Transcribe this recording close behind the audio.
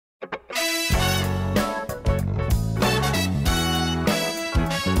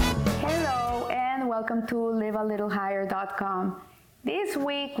welcome to livealittlehigher.com. This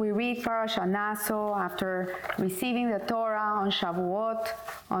week we read Parashat Naso after receiving the Torah on Shavuot,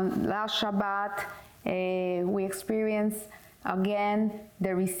 on last Shabbat. We experience again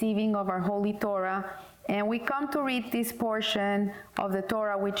the receiving of our Holy Torah, and we come to read this portion of the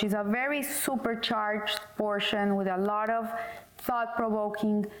Torah, which is a very supercharged portion with a lot of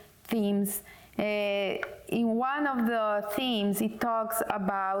thought-provoking themes. In one of the themes, it talks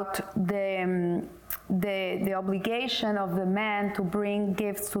about the obligation of the man to bring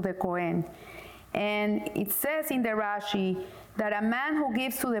gifts to the Kohen. And it says in the Rashi that a man who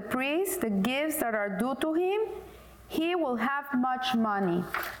gives to the priest the gifts that are due to him, he will have much money.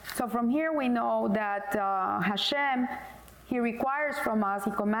 So from here we know that Hashem, He requires from us,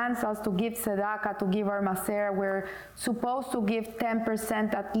 He commands us to give tzedakah, to give our maser. We're supposed to give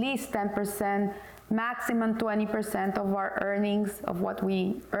 10%, at least 10%, maximum 20% of our earnings, of what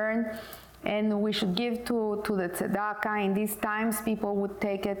we earn. And we should give to the tzedakah. In these times, people would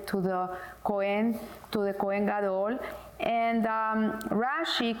take it to the Kohen Gadol. And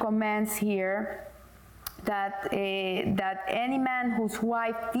Rashi comments here that any man whose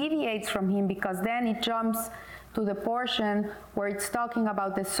wife deviates from him, because then it jumps to the portion where it's talking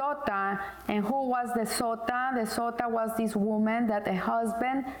about the sota. And who was the sota? The sota was this woman that the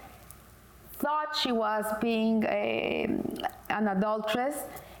husband thought she was being an adulteress.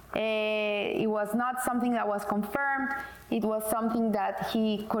 It was not something that was confirmed. It was something that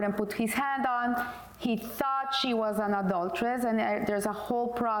he couldn't put his hand on. He thought she was an adulteress, and there's a whole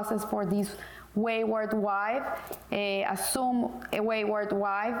process for this wayward wife, assume a wayward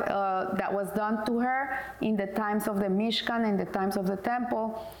wife that was done to her in the times of the Mishkan, in the times of the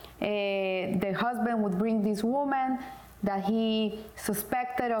temple. The husband would bring this woman that he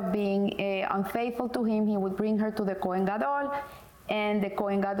suspected of being unfaithful to him. He would bring her to the Kohen Gadol, and the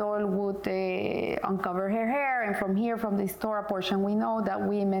Kohen Gadol would uncover her hair. And from here, from this Torah portion, we know that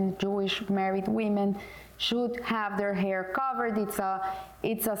women, Jewish married women, should have their hair covered.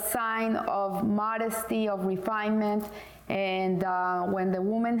 It's a sign of modesty, of refinement. And when the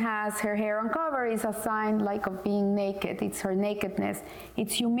woman has her hair uncovered, it's a sign like of being naked. It's her nakedness.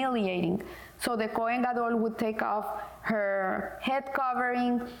 It's humiliating. So the Kohen Gadol would take off her head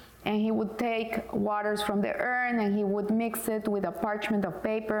covering, and he would take waters from the urn, and he would mix it with a parchment of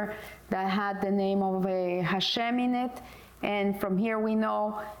paper that had the name of Hashem in it. And from here we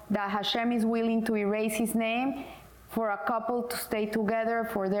know that Hashem is willing to erase his name for a couple to stay together,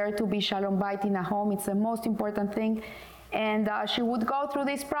 for there to be shalom bayit in a home. It's the most important thing. And she would go through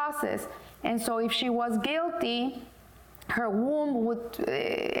this process. And so if she was guilty, her womb would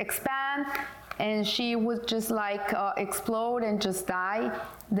expand, and she would just like explode and just die.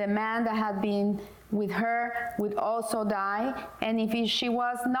 The man that had been with her would also die. And if she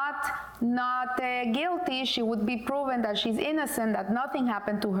was not guilty, she would be proven that she's innocent, that nothing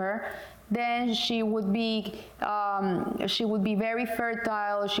happened to her. Then she would be very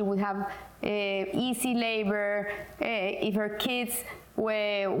fertile. She would have easy labor. If her kids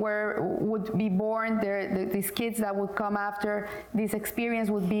would be born, these kids that would come after this experience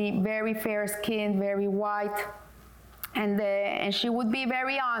would be very fair skinned, very white, and she would be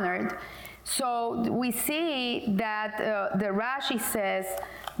very honored. So we see that the Rashi says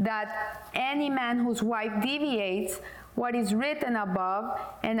that any man whose wife deviates what is written above,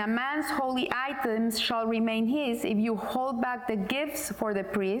 and a man's holy items shall remain his. If you hold back the gifts for the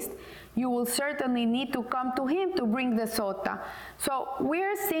priest, you will certainly need to come to him to bring the sota. So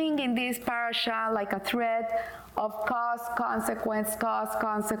we're seeing in this parasha like a thread of cause, consequence,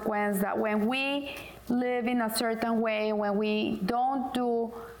 that when we live in a certain way, when we don't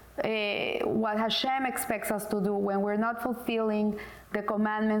do what Hashem expects us to do, when we're not fulfilling the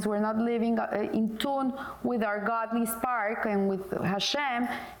commandments, we're not living in tune with our godly spark and with Hashem,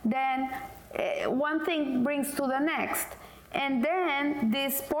 then one thing brings to the next. And then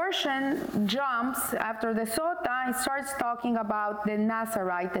this portion jumps after the sota. It starts talking about the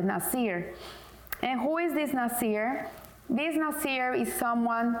Nazarite, the Nasir. And who is this Nasir? This Nasir is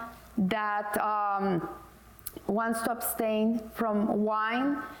someone that wants to abstain from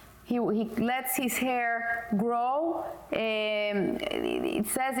wine. He lets his hair grow. It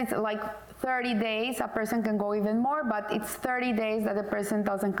says it's like 30 days. A person can go even more, but it's 30 days that the person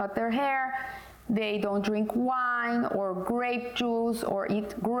doesn't cut their hair. They don't drink wine or grape juice or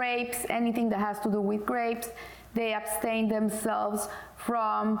eat grapes, anything that has to do with grapes. They abstain themselves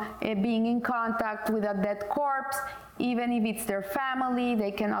from being in contact with a dead corpse. Even if it's their family,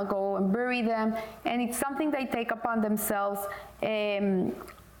 they cannot go and bury them. And it's something they take upon themselves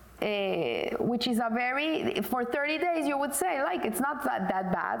which is a very, for 30 days you would say, like, it's not that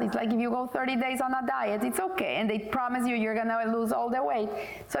bad. It's like if you go 30 days on a diet, it's okay. And they promise you you're gonna lose all the weight.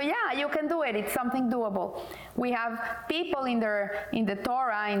 So yeah, you can do it. It's something doable. We have people in the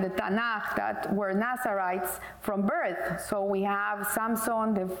Torah, in the Tanakh, that were Nazarites from birth. So we have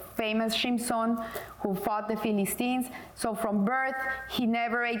Samson, the famous Shimson, who fought the Philistines. So from birth, he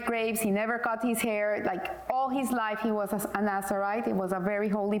never ate grapes, he never cut his hair. Like all his life, he was a Nazarite. He was a very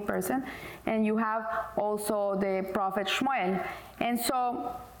holy person. And you have also the prophet Shmuel. And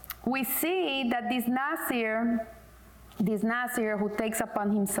so we see that this Nazir who takes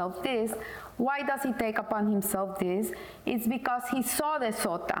upon himself this, why does he take upon himself this? It's because he saw the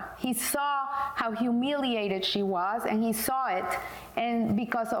Sota. He saw how humiliated she was, and he saw it. And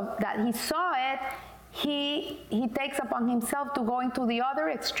because of that, he saw it, he takes upon himself to go into the other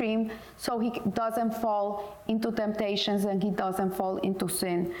extreme so he doesn't fall into temptations and he doesn't fall into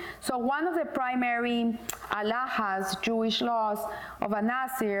sin. So one of the primary alahas, Jewish laws of a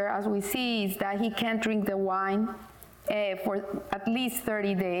Nazir, as we see, is that he can't drink the wine for at least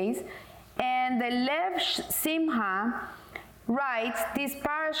 30 days. And the Lev Simha writes, this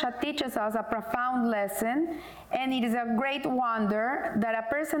parasha teaches us a profound lesson, and it is a great wonder that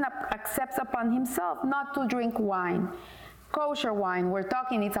a person accepts upon himself not to drink wine. Kosher wine, we're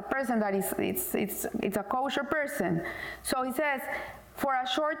talking, it's a person that it's a kosher person. So he says, for a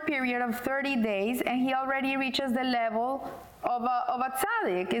short period of 30 days, and he already reaches the level of a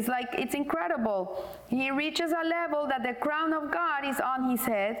tzaddik. It's like, it's incredible. He reaches a level that the crown of God is on his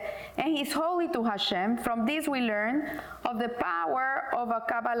head, and he's holy to Hashem. From this we learn of the power of a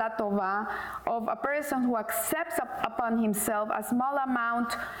Kabbalah Tovah, of a person who accepts upon himself a small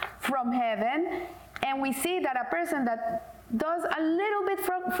amount from heaven. And we see that a person that does a little bit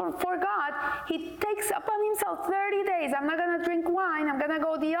for God, he takes upon himself 30 days. I'm not going to drink wine. I'm going to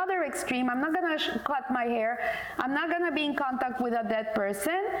go the other extreme. I'm not going to cut my hair. I'm not going to be in contact with a dead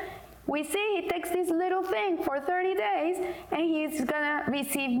person. We see he takes this little thing for 30 days, and he's going to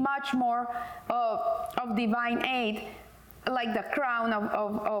receive much more of divine aid, like the crown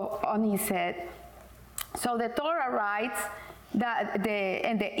on his head. So the Torah writes, and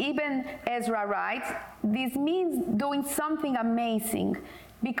the Ibn Ezra writes, this means doing something amazing,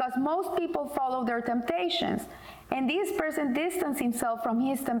 because most people follow their temptations. And this person distanced himself from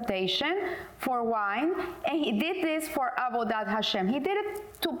his temptation for wine, and he did this for Avodat Hashem. He did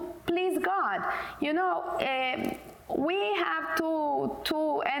it to please God. You know, we have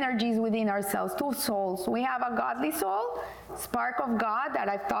two energies within ourselves, two souls. We have a godly soul, spark of God that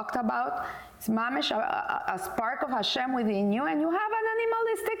I've talked about. It's mamish, a spark of Hashem within you, and you have an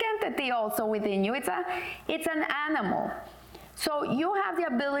animalistic entity also within you. It's an animal. So you have the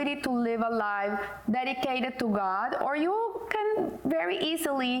ability to live a life dedicated to God, or you can very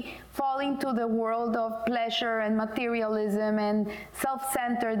easily fall into the world of pleasure and materialism and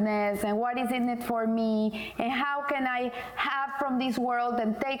self-centeredness and what is in it for me and how can I have from this world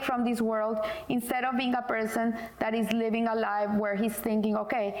and take from this world, instead of being a person that is living a life where he's thinking,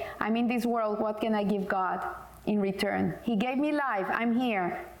 okay, I'm in this world, what can I give God in return? He gave me life, I'm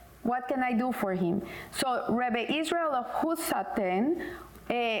here. What can I do for him? So Rebbe Israel of Husaten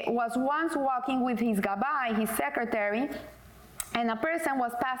was once walking with his gabbai, his secretary, and a person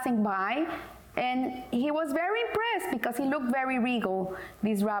was passing by, and he was very impressed because he looked very regal,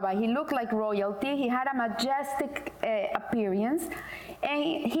 this rabbi. He looked like royalty. He had a majestic appearance. And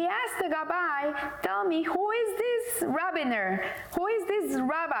he asked the gabbai, tell me, who is this rabbiner? Who is this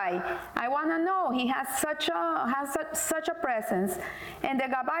rabbi? I want to know. He has such a presence. And the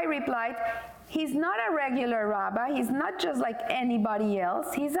gabbai replied, he's not a regular rabbi. He's not just like anybody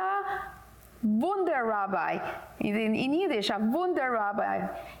else. He's a Wunder Rabbi, in Yiddish, a Wunder Rabbi.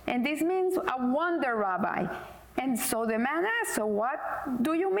 And this means a wonder rabbi. And so the man asked, so what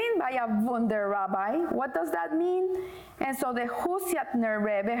do you mean by a Wunder Rabbi? What does that mean? And so the Husyatner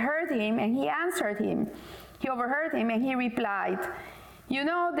Rebbe heard him, and he answered him. He overheard him, and he replied, you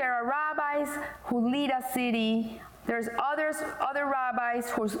know, there are rabbis who lead a city. There's other rabbis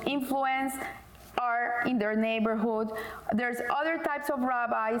whose influence are in their neighborhood. There's other types of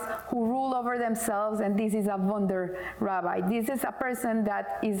rabbis who rule over themselves, and this is a wonder rabbi. This is a person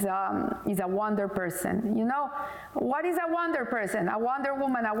that is a wonder person. You know, what is a wonder person? A wonder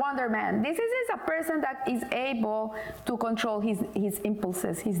woman, a wonder man. This is a person that is able to control his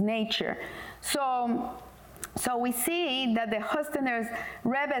impulses, his nature. So we see that the Hustener's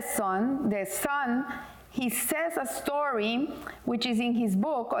Rebbe's son, the son, he says a story which is in his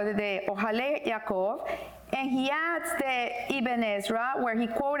book, or the Ohale Yaakov, And he adds the Ibn Ezra, where he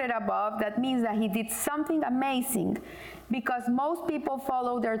quoted above, that means that he did something amazing, because most people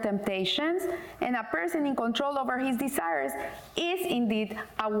follow their temptations, and a person in control over his desires is indeed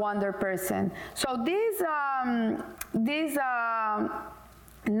a wonder person. So this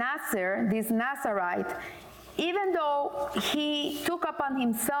Nazarite, even though he took upon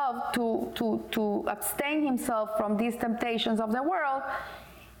himself to abstain himself from these temptations of the world,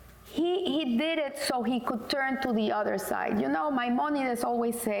 he did it so he could turn to the other side. You know, Maimonides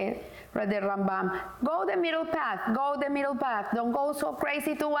always said, the Rambam, go the middle path, go the middle path. Don't go so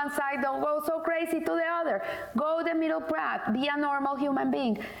crazy to one side, don't go so crazy to the other. Go the middle path, be a normal human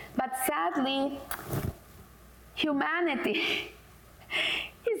being. But sadly, humanity,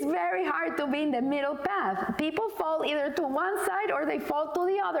 it's very hard to be in the middle path. People fall either to one side or they fall to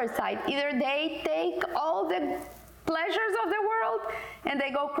the other side. Either they take all the pleasures of the world and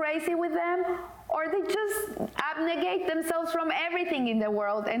they go crazy with them, or they just abnegate themselves from everything in the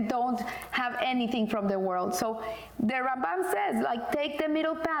world and don't have anything from the world. So the Rambam says, like, take the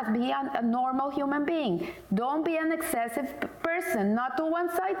middle path, be a normal human being. Don't be an excessive person, not to one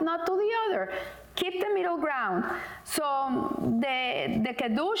side, not to the other. Keep the middle ground. So the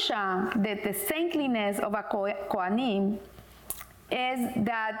Kedusha, the saintliness of a Kohanim is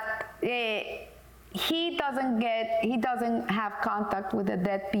that he doesn't have contact with the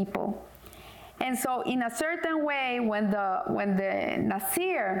dead people. And so in a certain way, when the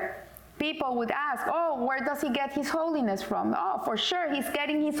Nasir, people would ask, oh, where does he get his holiness from? Oh, for sure, he's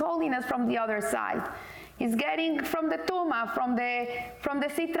getting his holiness from the other side. He's getting from the Tuma, from the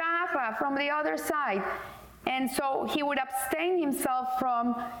Sitra Achra, from the other side. And so he would abstain himself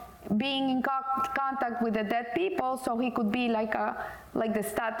from being in contact with the dead people, so he could be like the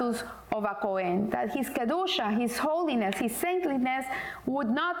status of a Kohen, that his Kedusha, his holiness, his saintliness would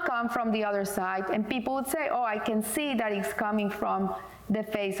not come from the other side, and people would say, oh, I can see that it's coming from the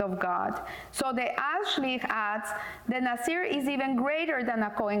face of God. So the Ashlich adds, the Nasir is even greater than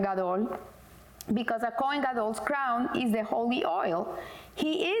a Kohen Gadol, because a Kohen Gadol's crown is the holy oil.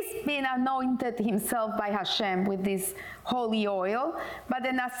 He is being anointed himself by Hashem with this holy oil. But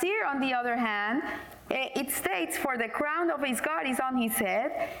the Nasir, on the other hand, it states, for the crown of his God is on his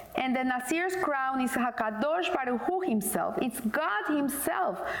head, and the Nasir's crown is HaKadosh Baruch Hu himself. It's God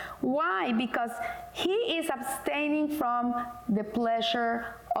himself. Why? Because he is abstaining from the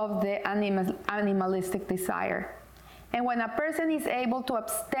pleasure of the animalistic desire. And when a person is able to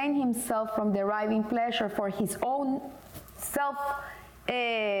abstain himself from deriving pleasure for his own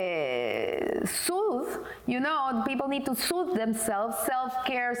soothe, you know, people need to soothe themselves,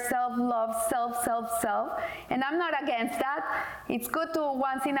 self-care, self-love, self. And I'm not against that. It's good to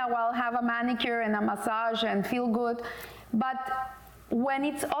once in a while have a manicure and a massage and feel good. But when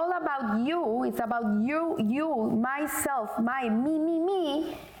it's all about you, it's about you, myself,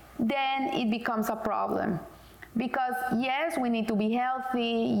 me, then it becomes a problem. Because yes, we need to be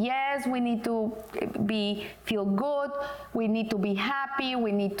healthy, yes, we need to feel good, we need to be happy,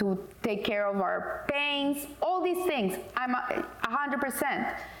 we need to take care of our pains, all these things, I'm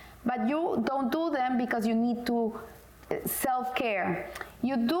 100%. But you don't do them because you need to self-care.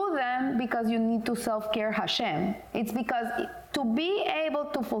 You do them because you need to self-care Hashem. It's because to be able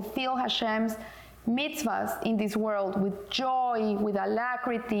to fulfill Hashem's mitzvahs in this world with joy, with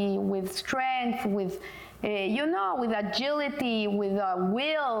alacrity, with strength, with with agility, with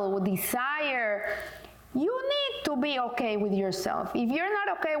will, with desire, you need to be okay with yourself. If you're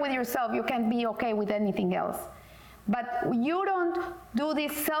not okay with yourself, you can't be okay with anything else. But you don't do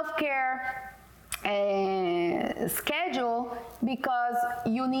this self-care schedule because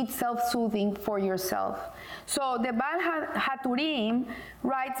you need self-soothing for yourself. So the Baal Haturim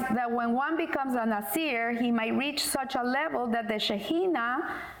writes that when one becomes a Nasir, he might reach such a level that the Shekhinah,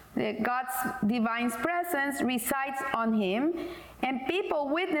 God's divine presence, resides on him, and people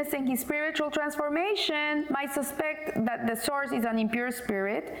witnessing his spiritual transformation might suspect that the source is an impure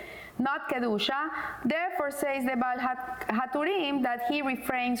spirit, not Kedusha. Therefore, says the Baal Haturim, that he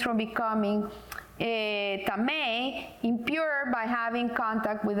refrains from becoming Tameh, impure, by having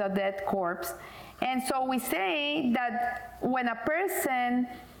contact with a dead corpse. And so we say that when a person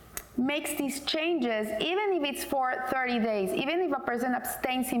makes these changes, even if it's for 30 days, even if a person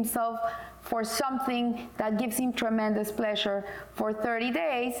abstains himself for something that gives him tremendous pleasure for 30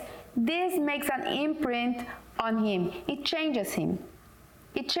 days, this makes an imprint on him. It changes him.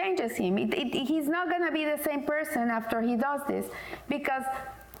 It changes him. He's not going to be the same person after he does this, because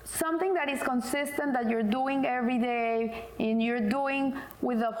something that is consistent, that you're doing every day, and you're doing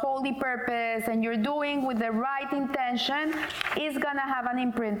with a holy purpose, and you're doing with the right intention, is gonna have an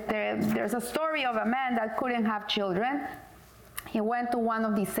imprint. There's a story of a man that couldn't have children. He went to one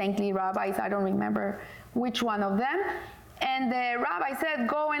of these saintly rabbis, I don't remember which one of them, and the rabbi said,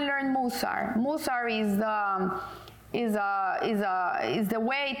 go and learn Musar. Musar is the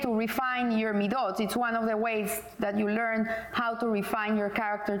way to refine your midot. It's one of the ways that you learn how to refine your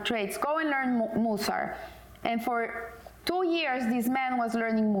character traits. Go and learn Musar. And for 2 years, this man was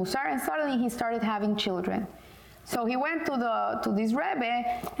learning Musar, and suddenly he started having children. So he went to this Rebbe,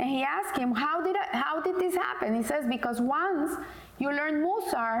 and he asked him, how did this happen? He says, because once you learn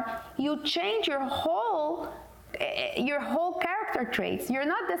Musar, you change your whole character traits. You're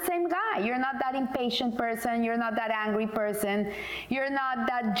not the same guy. You're not that impatient person. You're not that angry person. You're not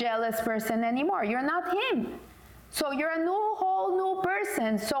that jealous person anymore. You're not him. So you're a whole new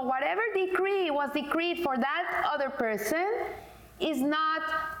person. So whatever decree was decreed for that other person is not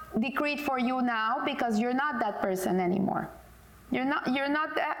decreed for you now, because you're not that person anymore. You're not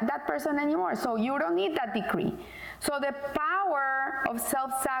that person anymore. So you don't need that decree. So the power of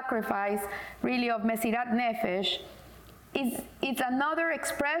self-sacrifice, really of Mesirat Nefesh, it's another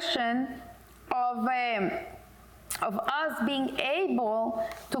expression of us being able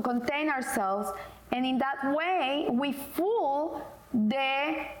to contain ourselves, and in that way we fool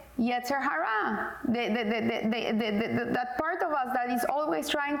the Yetzer Hara, that part of us that is always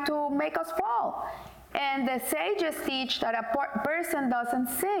trying to make us fall. And the sages teach that a person doesn't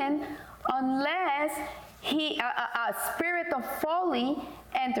sin unless a spirit of folly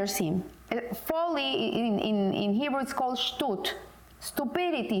enters him. Folly in Hebrew is called shtut,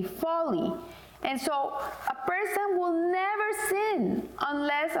 stupidity, folly. And so a person will never sin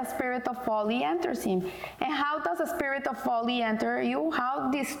unless a spirit of folly enters him. And how does a spirit of folly enter you? How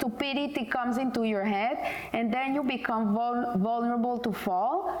this stupidity comes into your head, and then you become vulnerable to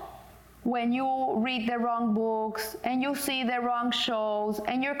fall? When you read the wrong books, and you see the wrong shows,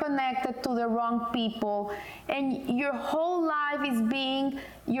 and you're connected to the wrong people, and your whole life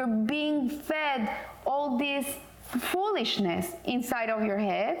you're being fed all this foolishness inside of your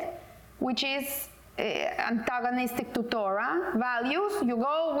head, which is antagonistic to Torah values. You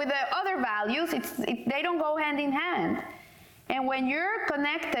go with the other values, they don't go hand in hand. And when you're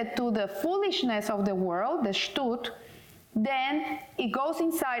connected to the foolishness of the world, the shtut, then it goes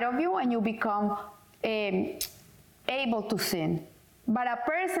inside of you and you become able to sin. But a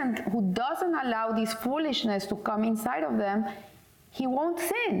person who doesn't allow this foolishness to come inside of them, he won't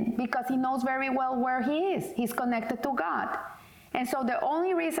sin, because he knows very well where he is. He's connected to God. And so the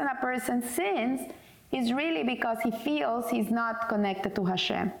only reason a person sins is really because he feels he's not connected to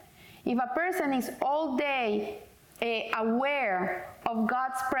Hashem. If a person is all day aware of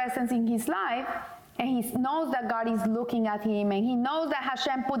God's presence in his life, and he knows that God is looking at him, and he knows that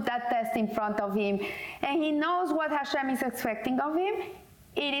Hashem put that test in front of him, and he knows what Hashem is expecting of him,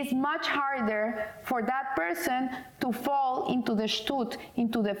 it is much harder for that person to fall into the shtut,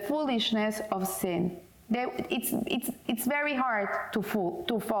 into the foolishness of sin. It's very hard to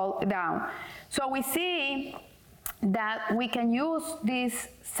fall down. So we see that we can use this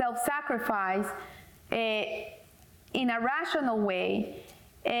self-sacrifice in a rational way.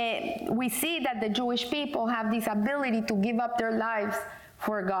 We see that the Jewish people have this ability to give up their lives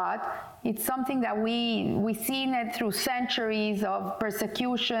for God. It's something that we've seen it through centuries of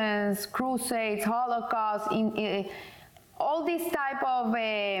persecutions, crusades, Holocaust, all these type of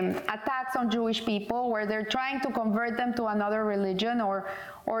attacks on Jewish people, where they're trying to convert them to another religion, or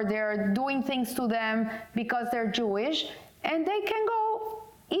they're doing things to them because they're Jewish, and they can go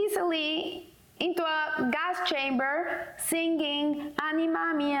easily into a gas chamber singing Ani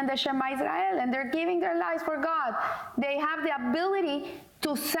Mami and the Shema Israel, and they're giving their lives for God. They have the ability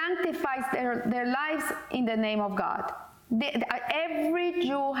to sanctify their lives in the name of God. Every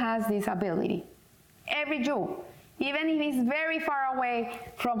Jew has this ability. Every Jew. Even if he's very far away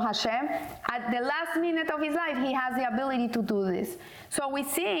from Hashem, at the last minute of his life, he has the ability to do this. So we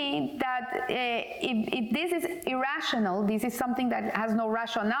see that if this is irrational, this is something that has no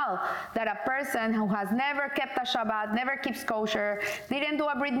rationale, that a person who has never kept a Shabbat, never keeps kosher, didn't do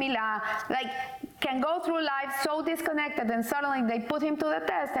a Brit Milah, can go through life so disconnected, and suddenly they put him to the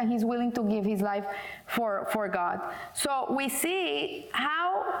test and he's willing to give his life for God. So we see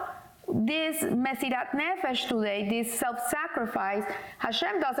how this Mesirat Nefesh today, this self-sacrifice,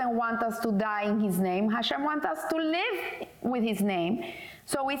 Hashem doesn't want us to die in His name. Hashem wants us to live with His name.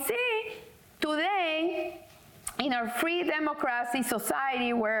 So we see today in our free democracy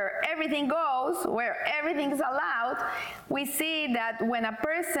society where everything goes, where everything's allowed, we see that when a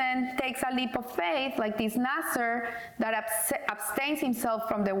person takes a leap of faith, like this Naso that abstains himself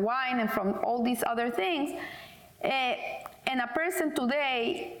from the wine and from all these other things, and a person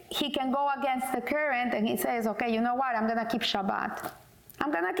today, he can go against the current and he says, okay, you know what, I'm gonna keep Shabbat.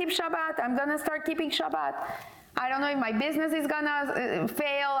 I'm gonna keep Shabbat, I'm gonna start keeping Shabbat. I don't know if my business is gonna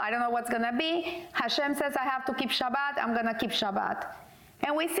fail. I don't know what's gonna be. Hashem says I have to keep Shabbat. I'm gonna keep Shabbat.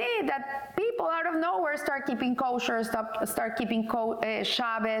 And we see that people out of nowhere start keeping kosher, start keeping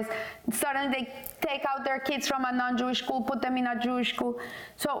Shabbos. Suddenly they take out their kids from a non-Jewish school, put them in a Jewish school.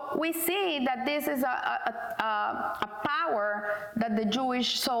 So we see that this is a power that the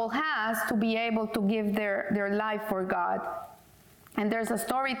Jewish soul has to be able to give their life for God. And there's a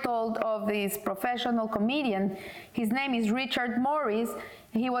story told of this professional comedian. His name is Richard Morris.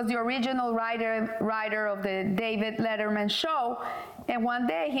 He was the original writer of the David Letterman show. And one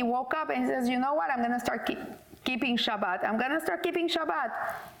day he woke up and he says, you know what, I'm going to start keeping Shabbat. I'm going to start keeping Shabbat.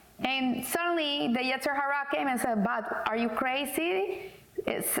 And suddenly the Yetzer Hara came and said, but are you crazy?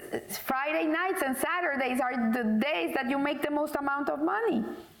 It's Friday nights and Saturdays are the days that you make the most amount of money.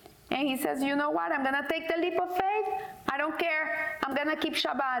 And he says, you know what, I'm going to take the leap of faith. I don't care. I'm going to keep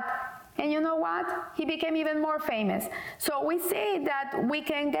Shabbat. And you know what? He became even more famous. So we see that we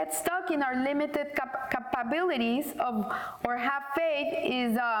can get stuck in our limited capabilities or have faith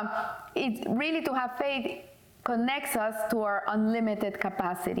it's really to have faith connects us to our unlimited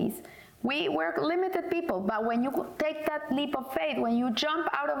capacities. We're limited people, but when you take that leap of faith, when you jump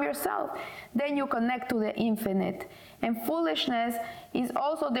out of yourself, then you connect to the infinite. And foolishness is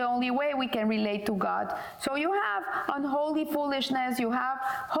also the only way we can relate to God. So you have unholy foolishness, you have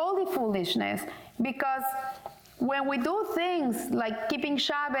holy foolishness, because when we do things like keeping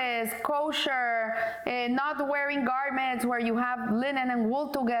Shabbos, kosher, not wearing garments where you have linen and wool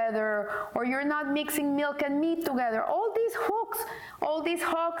together, or you're not mixing milk and meat together, all these hooks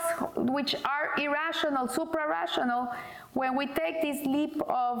which are irrational, supra-rational, when we take this leap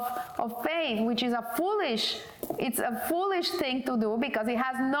of faith, which is it's a foolish thing to do because it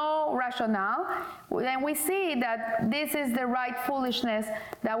has no rationale, then we see that this is the right foolishness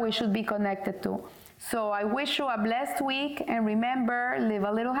that we should be connected to. So I wish you a blessed week, and remember, live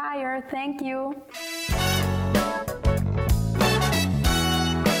a little higher. Thank you.